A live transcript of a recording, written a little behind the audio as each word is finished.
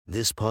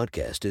This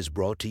podcast is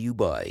brought to you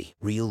by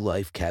Real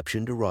Life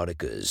Captioned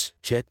Eroticas.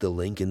 Check the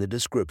link in the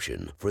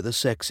description for the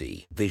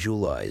sexy,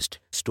 visualized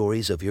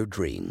stories of your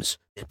dreams.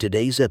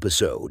 Today's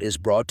episode is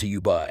brought to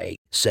you by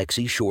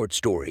Sexy Short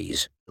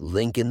Stories.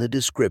 Link in the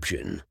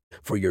description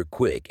for your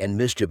quick and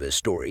mischievous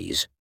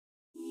stories.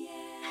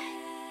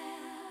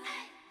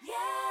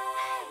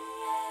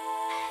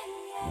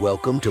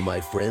 Welcome to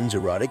my friend's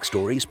Erotic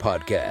Stories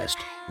podcast,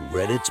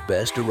 Reddit's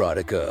Best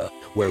Erotica,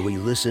 where we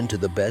listen to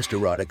the best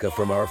erotica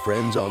from our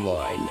friends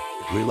online.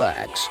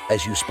 Relax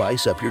as you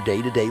spice up your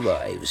day-to-day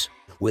lives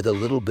with a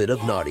little bit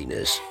of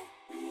naughtiness.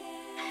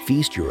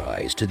 Feast your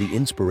eyes to the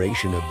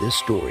inspiration of this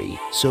story,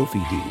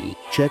 Sophie D.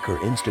 Check her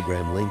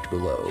Instagram linked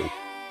below.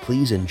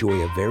 Please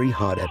enjoy a very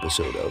hot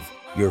episode of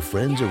Your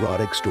Friend's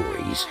Erotic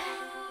Stories.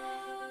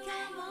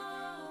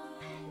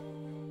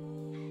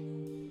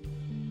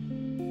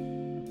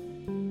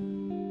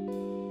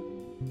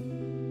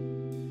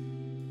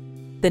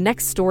 The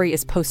next story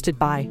is posted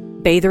by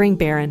Bathering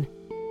Baron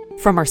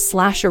from our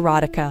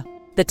 /erotica.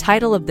 The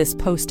title of this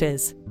post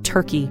is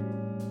Turkey.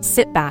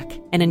 Sit back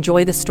and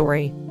enjoy the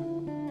story.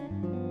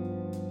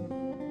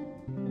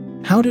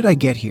 How did I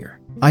get here?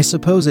 I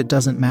suppose it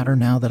doesn't matter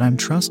now that I'm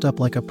trussed up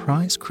like a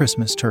prize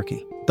Christmas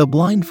turkey. The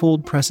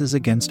blindfold presses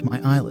against my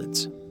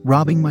eyelids,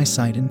 robbing my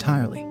sight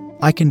entirely.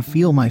 I can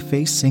feel my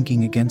face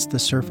sinking against the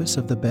surface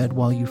of the bed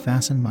while you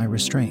fasten my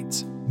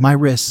restraints. My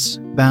wrists,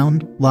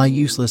 bound, lie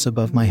useless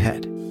above my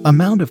head. A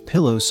mound of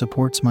pillows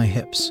supports my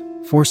hips,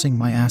 forcing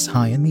my ass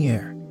high in the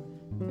air.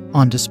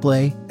 On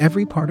display,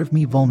 every part of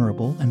me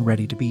vulnerable and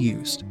ready to be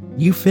used.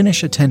 You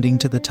finish attending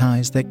to the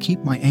ties that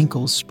keep my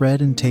ankles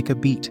spread and take a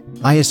beat.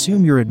 I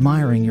assume you're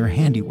admiring your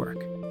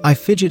handiwork. I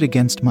fidget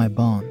against my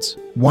bonds,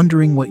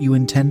 wondering what you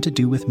intend to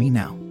do with me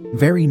now.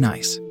 Very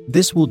nice.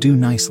 This will do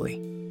nicely.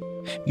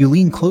 You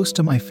lean close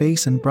to my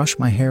face and brush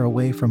my hair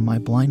away from my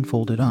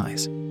blindfolded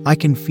eyes. I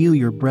can feel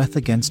your breath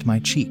against my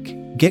cheek.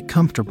 Get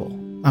comfortable.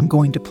 I'm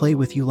going to play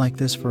with you like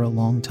this for a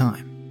long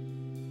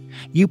time.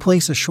 You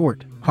place a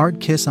short, hard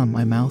kiss on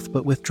my mouth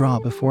but withdraw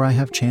before I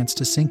have chance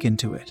to sink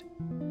into it,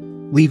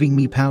 leaving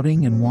me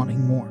pouting and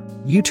wanting more.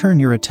 You turn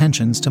your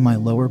attentions to my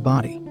lower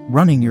body,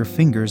 running your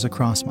fingers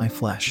across my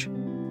flesh,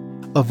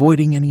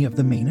 avoiding any of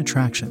the main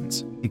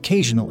attractions.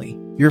 Occasionally,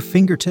 your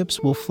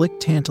fingertips will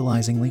flick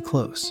tantalizingly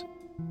close,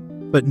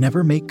 but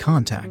never make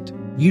contact.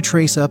 You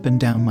trace up and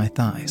down my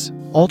thighs,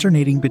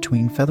 alternating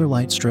between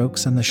featherlight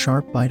strokes and the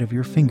sharp bite of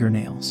your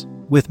fingernails.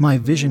 With my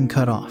vision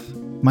cut off,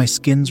 my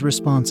skin's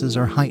responses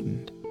are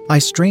heightened. I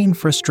strain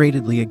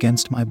frustratedly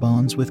against my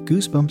bonds with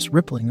goosebumps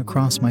rippling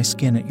across my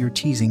skin at your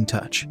teasing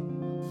touch.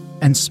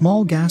 And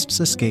small gasps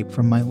escape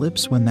from my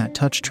lips when that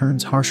touch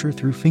turns harsher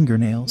through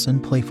fingernails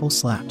and playful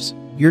slaps.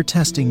 You're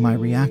testing my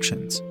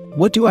reactions.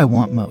 What do I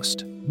want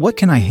most? What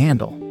can I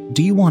handle?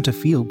 Do you want to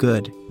feel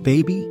good,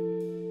 baby?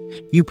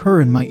 You purr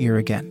in my ear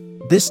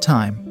again. This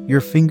time, your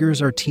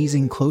fingers are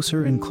teasing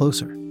closer and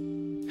closer,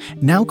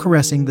 now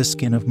caressing the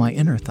skin of my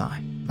inner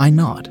thigh. I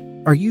nod.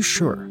 Are you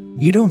sure?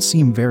 You don't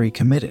seem very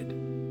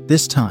committed.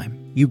 This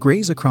time, you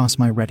graze across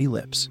my ready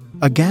lips.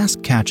 A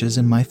gasp catches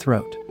in my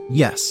throat.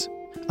 Yes.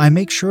 I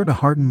make sure to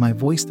harden my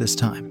voice this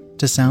time,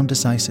 to sound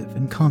decisive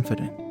and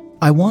confident.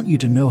 I want you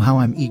to know how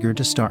I'm eager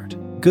to start.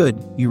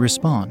 Good, you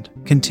respond,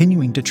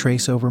 continuing to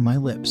trace over my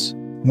lips,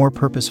 more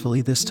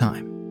purposefully this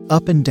time.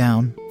 Up and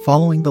down,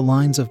 following the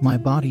lines of my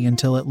body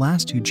until at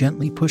last you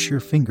gently push your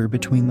finger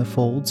between the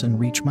folds and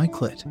reach my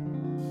clit,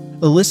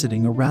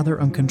 eliciting a rather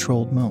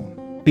uncontrolled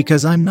moan.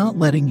 Because I'm not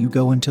letting you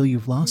go until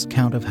you've lost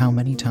count of how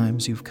many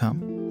times you've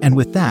come. And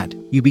with that,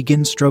 you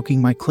begin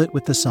stroking my clit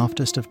with the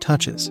softest of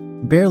touches,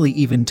 barely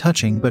even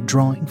touching but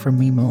drawing from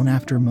me moan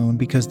after moan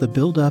because the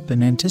build-up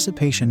and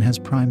anticipation has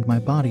primed my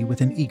body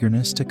with an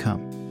eagerness to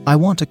come. I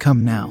want to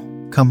come now.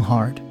 Come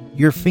hard.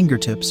 Your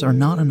fingertips are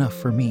not enough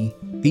for me.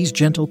 These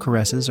gentle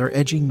caresses are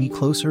edging me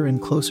closer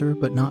and closer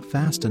but not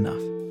fast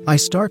enough. I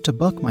start to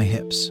buck my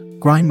hips,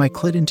 grind my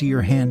clit into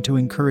your hand to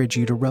encourage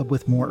you to rub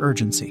with more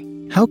urgency.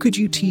 How could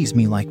you tease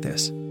me like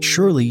this?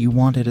 Surely you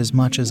want it as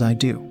much as I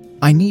do.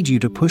 I need you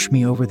to push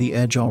me over the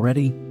edge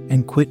already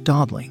and quit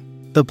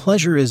dawdling. The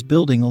pleasure is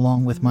building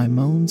along with my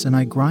moans and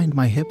I grind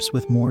my hips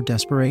with more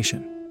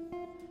desperation.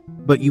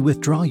 But you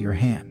withdraw your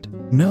hand.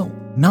 No,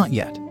 not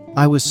yet.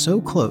 I was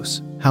so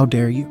close. How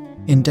dare you?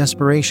 In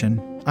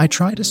desperation, I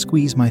try to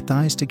squeeze my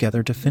thighs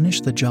together to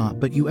finish the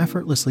job, but you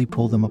effortlessly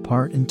pull them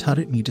apart and tut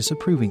at me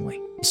disapprovingly.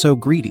 So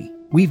greedy.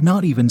 We've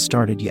not even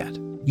started yet.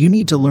 You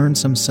need to learn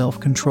some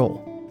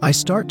self-control. I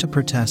start to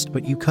protest,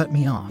 but you cut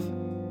me off.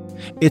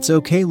 It's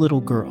okay, little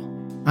girl.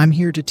 I'm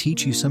here to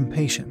teach you some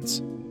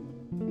patience.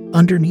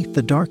 Underneath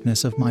the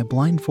darkness of my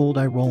blindfold,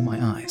 I roll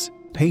my eyes.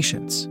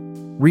 Patience?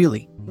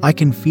 Really? I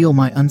can feel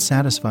my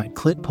unsatisfied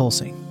clit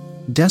pulsing,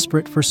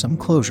 desperate for some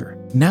closure.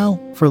 Now,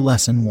 for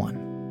lesson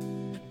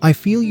 1. I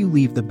feel you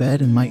leave the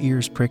bed and my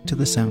ears prick to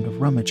the sound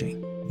of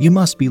rummaging. You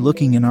must be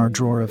looking in our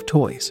drawer of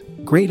toys.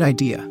 Great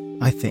idea,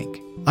 I think.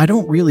 I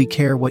don't really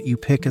care what you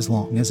pick as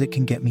long as it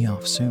can get me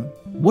off soon.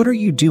 What are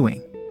you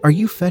doing? Are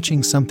you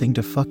fetching something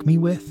to fuck me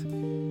with?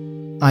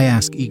 I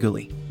ask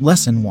eagerly.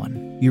 Lesson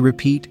 1, you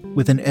repeat,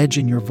 with an edge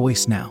in your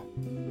voice now,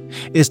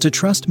 is to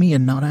trust me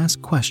and not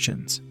ask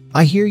questions.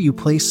 I hear you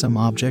place some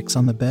objects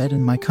on the bed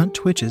and my cunt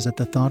twitches at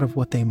the thought of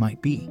what they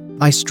might be.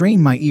 I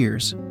strain my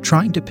ears,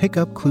 trying to pick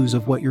up clues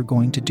of what you're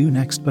going to do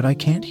next, but I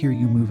can't hear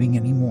you moving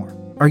anymore.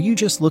 Are you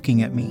just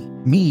looking at me?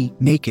 Me,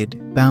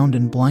 naked, bound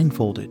and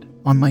blindfolded,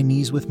 on my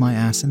knees with my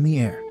ass in the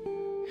air.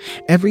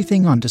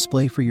 Everything on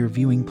display for your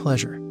viewing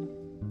pleasure.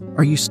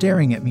 Are you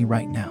staring at me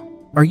right now?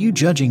 Are you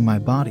judging my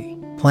body,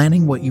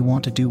 planning what you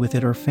want to do with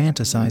it, or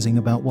fantasizing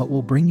about what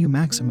will bring you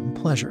maximum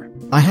pleasure?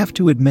 I have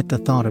to admit the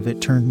thought of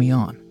it turned me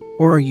on.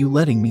 Or are you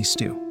letting me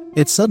stew?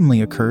 It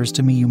suddenly occurs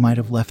to me you might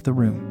have left the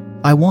room.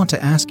 I want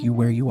to ask you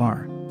where you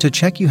are, to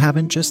check you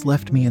haven't just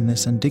left me in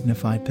this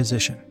undignified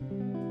position.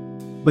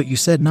 But you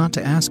said not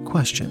to ask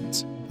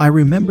questions. I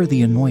remember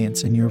the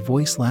annoyance in your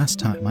voice last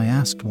time I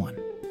asked one,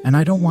 and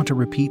I don't want to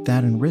repeat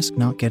that and risk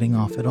not getting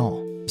off at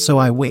all. So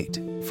I wait.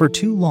 For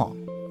too long.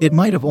 It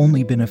might have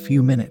only been a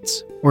few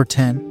minutes, or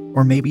 10,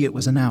 or maybe it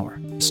was an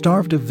hour.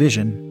 Starved of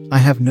vision, I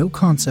have no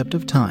concept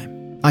of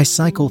time. I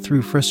cycle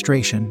through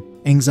frustration,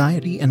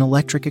 anxiety and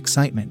electric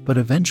excitement, but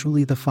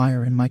eventually the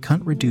fire in my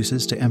cunt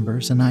reduces to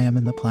embers and I am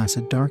in the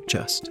placid dark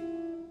just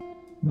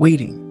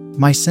waiting.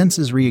 My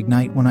senses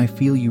reignite when I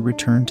feel you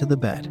return to the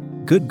bed.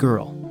 Good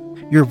girl.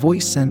 Your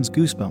voice sends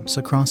goosebumps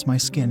across my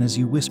skin as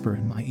you whisper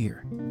in my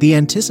ear. The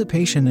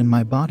anticipation in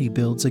my body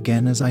builds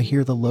again as I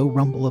hear the low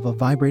rumble of a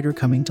vibrator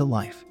coming to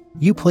life.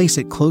 You place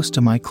it close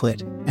to my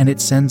clit, and it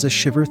sends a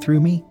shiver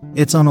through me.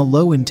 It's on a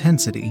low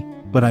intensity,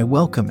 but I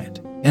welcome it.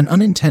 An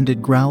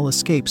unintended growl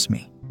escapes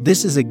me.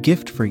 This is a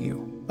gift for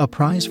you, a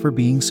prize for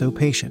being so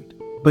patient.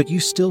 But you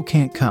still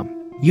can't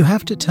come. You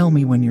have to tell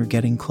me when you're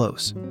getting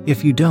close.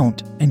 If you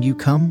don't, and you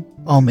come,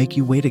 I'll make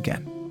you wait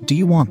again. Do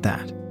you want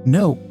that?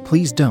 No,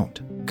 please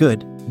don't.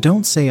 Good.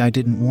 Don't say I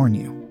didn't warn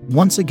you.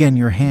 Once again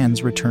your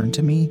hands return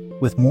to me,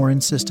 with more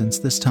insistence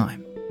this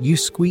time. You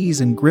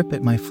squeeze and grip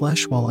at my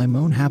flesh while I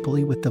moan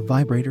happily with the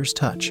vibrator's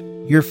touch.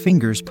 Your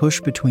fingers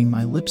push between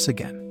my lips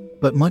again,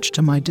 but much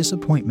to my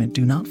disappointment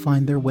do not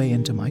find their way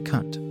into my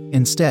cunt.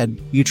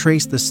 Instead, you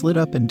trace the slit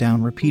up and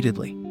down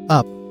repeatedly.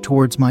 Up,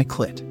 towards my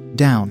clit.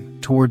 Down,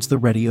 towards the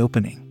ready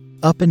opening.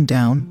 Up and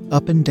down,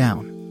 up and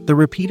down. The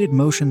repeated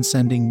motion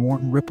sending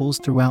warm ripples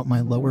throughout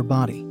my lower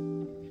body,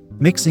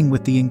 mixing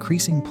with the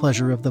increasing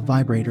pleasure of the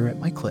vibrator at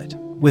my clit.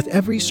 With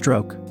every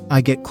stroke,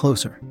 I get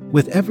closer.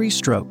 With every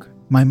stroke,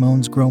 my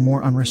moans grow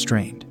more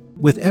unrestrained.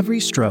 With every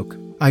stroke,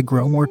 I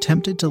grow more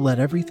tempted to let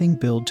everything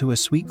build to a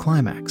sweet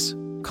climax.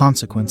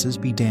 Consequences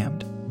be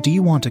damned. Do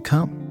you want to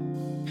come?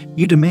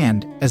 You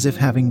demand, as if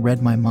having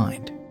read my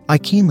mind. I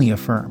keenly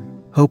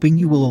affirm, hoping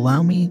you will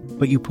allow me,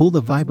 but you pull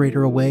the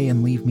vibrator away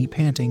and leave me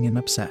panting and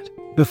upset.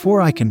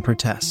 Before I can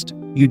protest,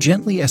 you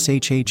gently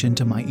SHH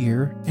into my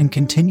ear and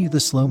continue the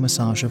slow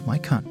massage of my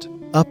cunt.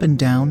 Up and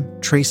down,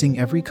 tracing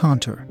every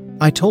contour.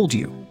 I told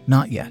you,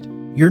 not yet.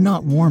 You're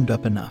not warmed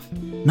up enough.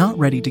 Not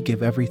ready to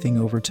give everything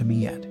over to me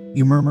yet,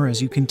 you murmur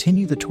as you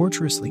continue the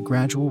tortuously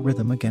gradual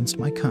rhythm against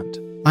my cunt.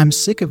 I'm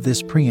sick of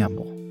this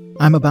preamble.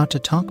 I'm about to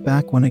talk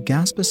back when a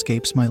gasp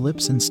escapes my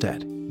lips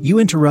instead. You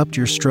interrupt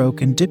your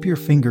stroke and dip your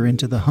finger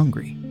into the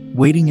hungry,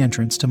 waiting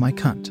entrance to my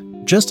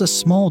cunt. Just a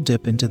small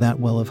dip into that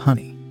well of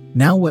honey,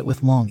 now wet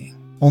with longing,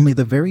 only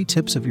the very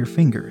tips of your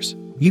fingers.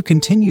 You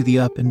continue the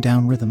up and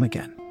down rhythm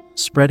again,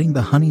 spreading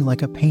the honey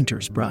like a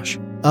painter's brush.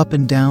 Up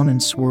and down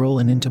and swirl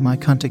and into my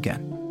cunt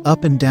again.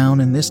 Up and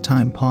down, and this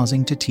time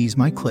pausing to tease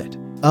my clit.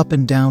 Up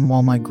and down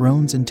while my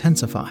groans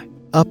intensify.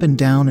 Up and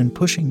down and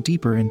pushing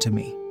deeper into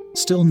me,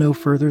 still no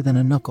further than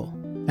a knuckle,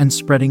 and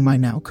spreading my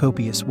now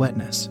copious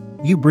wetness.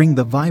 You bring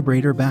the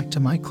vibrator back to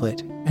my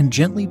clit and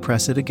gently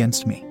press it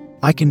against me.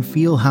 I can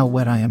feel how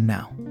wet I am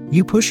now.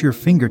 You push your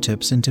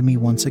fingertips into me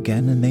once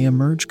again and they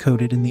emerge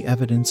coated in the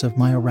evidence of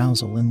my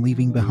arousal and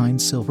leaving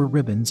behind silver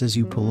ribbons as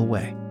you pull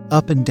away.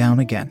 Up and down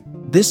again.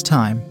 This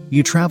time,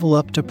 you travel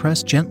up to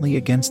press gently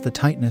against the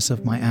tightness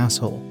of my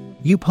asshole.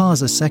 You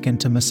pause a second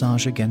to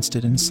massage against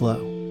it in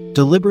slow,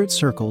 deliberate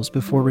circles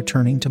before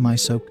returning to my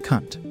soaked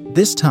cunt.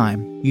 This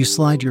time, you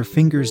slide your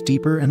fingers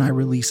deeper and I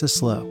release a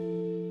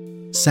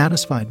slow,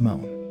 satisfied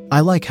moan.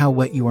 I like how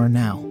wet you are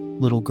now,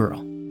 little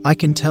girl. I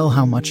can tell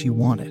how much you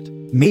want it.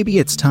 Maybe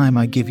it's time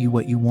I give you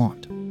what you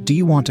want. Do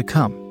you want to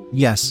come?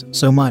 Yes,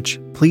 so much.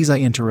 Please, I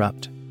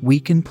interrupt,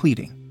 weak and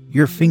pleading.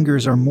 Your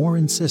fingers are more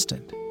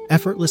insistent,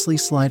 effortlessly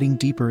sliding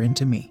deeper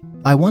into me.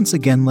 I once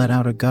again let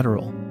out a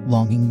guttural,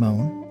 longing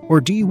moan.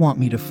 Or do you want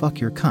me to fuck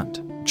your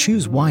cunt?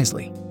 Choose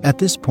wisely. At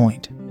this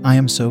point, I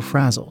am so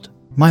frazzled.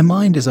 My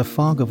mind is a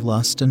fog of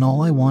lust and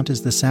all I want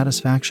is the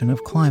satisfaction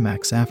of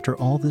climax after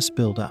all this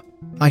build-up.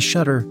 I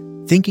shudder,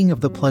 thinking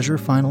of the pleasure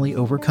finally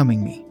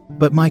overcoming me.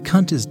 But my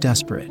cunt is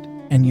desperate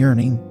and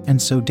yearning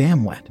and so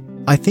damn wet.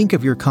 I think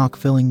of your cock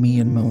filling me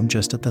and moan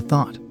just at the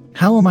thought.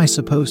 How am I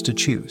supposed to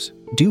choose?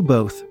 Do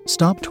both.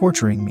 Stop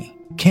torturing me.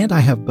 Can't I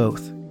have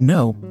both?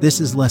 No, this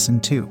is lesson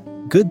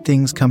 2. Good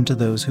things come to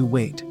those who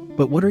wait.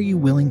 But what are you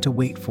willing to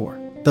wait for?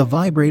 The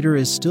vibrator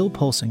is still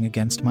pulsing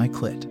against my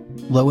clit,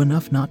 low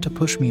enough not to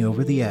push me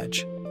over the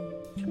edge.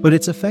 But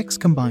its effects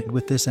combined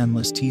with this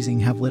endless teasing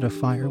have lit a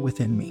fire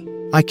within me.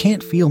 I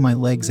can't feel my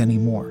legs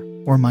anymore,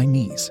 or my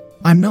knees.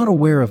 I'm not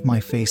aware of my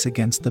face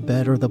against the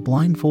bed or the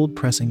blindfold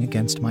pressing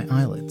against my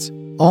eyelids.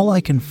 All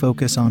I can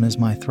focus on is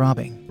my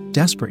throbbing,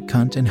 desperate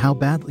cunt and how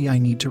badly I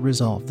need to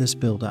resolve this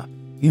build-up.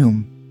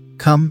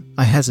 Come,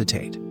 I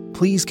hesitate.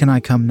 Please, can I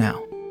come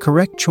now?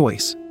 Correct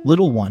choice,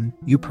 little one,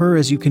 you purr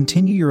as you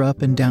continue your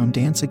up and down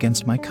dance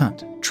against my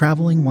cunt,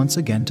 traveling once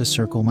again to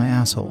circle my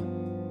asshole.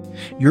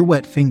 Your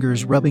wet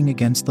fingers rubbing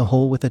against the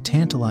hole with a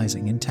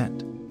tantalizing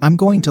intent. I'm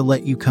going to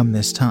let you come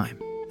this time,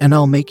 and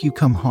I'll make you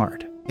come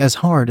hard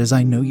as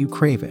I know you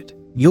crave it.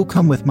 You'll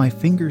come with my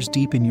fingers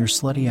deep in your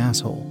slutty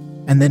asshole,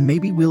 and then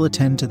maybe we'll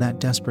attend to that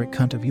desperate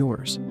cunt of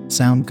yours.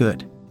 Sound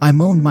good? I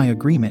moaned my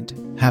agreement,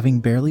 having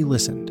barely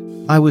listened.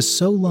 I was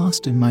so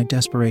lost in my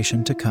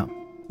desperation to come.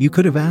 You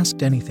could have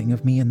asked anything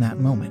of me in that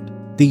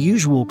moment. The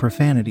usual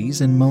profanities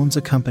and moans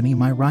accompany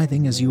my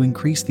writhing as you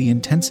increase the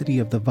intensity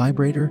of the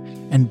vibrator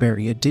and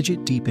bury a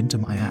digit deep into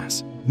my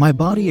ass. My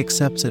body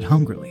accepts it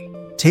hungrily,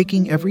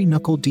 taking every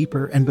knuckle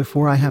deeper, and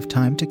before I have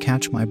time to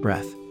catch my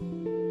breath,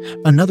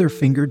 another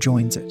finger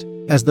joins it.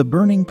 As the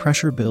burning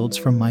pressure builds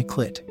from my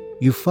clit,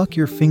 you fuck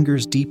your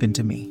fingers deep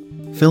into me,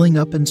 filling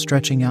up and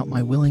stretching out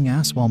my willing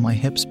ass while my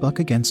hips buck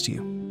against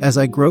you. As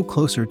I grow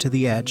closer to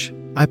the edge,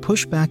 I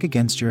push back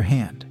against your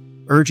hand,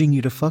 urging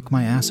you to fuck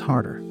my ass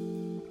harder,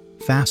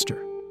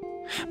 faster,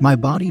 my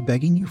body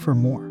begging you for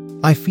more.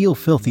 I feel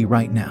filthy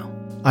right now.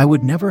 I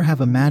would never have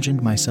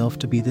imagined myself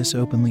to be this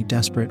openly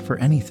desperate for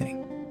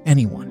anything,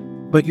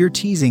 anyone. But your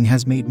teasing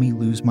has made me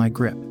lose my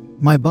grip.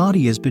 My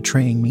body is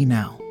betraying me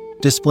now,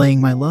 displaying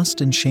my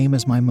lust and shame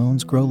as my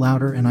moans grow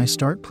louder and I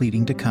start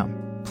pleading to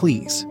come.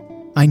 Please,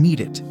 I need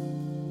it.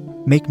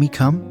 Make me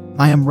come.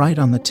 I am right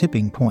on the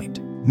tipping point.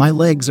 My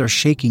legs are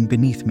shaking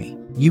beneath me.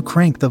 You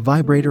crank the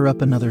vibrator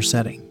up another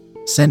setting,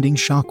 sending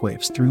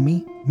shockwaves through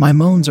me. My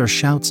moans are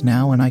shouts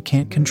now and I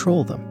can't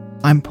control them.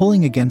 I'm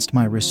pulling against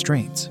my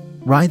restraints,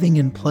 writhing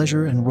in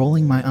pleasure and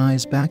rolling my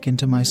eyes back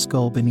into my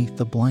skull beneath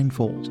the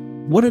blindfold.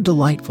 What a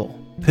delightful,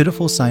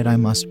 pitiful sight I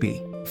must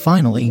be.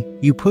 Finally,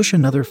 you push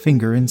another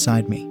finger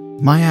inside me.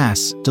 My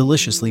ass,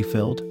 deliciously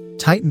filled,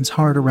 tightens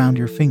hard around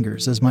your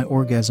fingers as my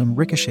orgasm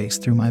ricochets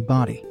through my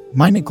body.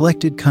 My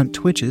neglected cunt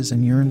twitches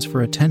and yearns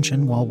for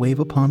attention while wave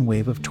upon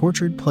wave of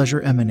tortured pleasure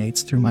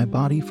emanates through my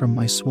body from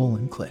my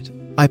swollen clit.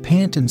 I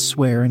pant and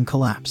swear and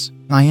collapse.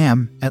 I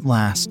am, at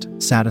last,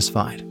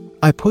 satisfied.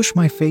 I push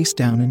my face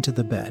down into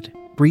the bed,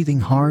 breathing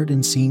hard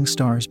and seeing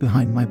stars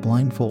behind my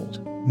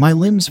blindfold. My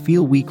limbs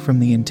feel weak from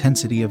the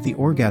intensity of the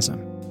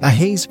orgasm. A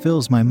haze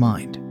fills my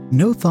mind.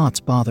 No thoughts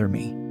bother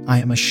me. I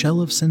am a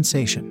shell of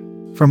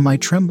sensation. From my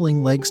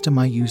trembling legs to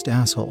my used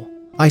asshole.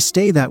 I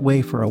stay that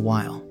way for a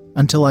while,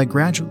 until I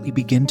gradually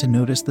begin to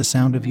notice the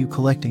sound of you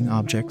collecting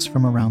objects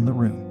from around the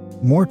room.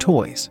 More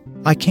toys.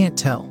 I can't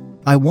tell.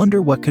 I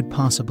wonder what could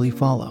possibly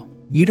follow.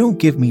 You don't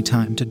give me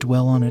time to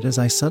dwell on it as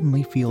I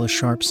suddenly feel a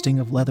sharp sting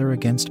of leather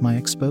against my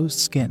exposed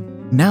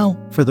skin. Now,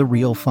 for the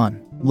real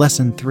fun.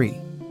 Lesson 3.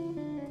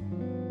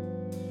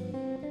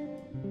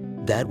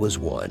 That was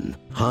one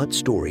hot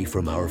story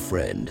from our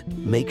friend.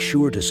 Make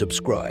sure to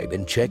subscribe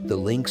and check the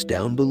links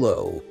down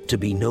below to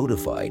be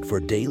notified for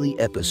daily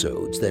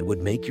episodes that would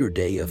make your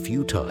day a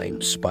few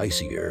times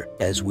spicier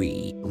as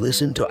we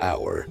listen to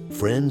our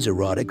friends'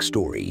 erotic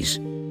stories.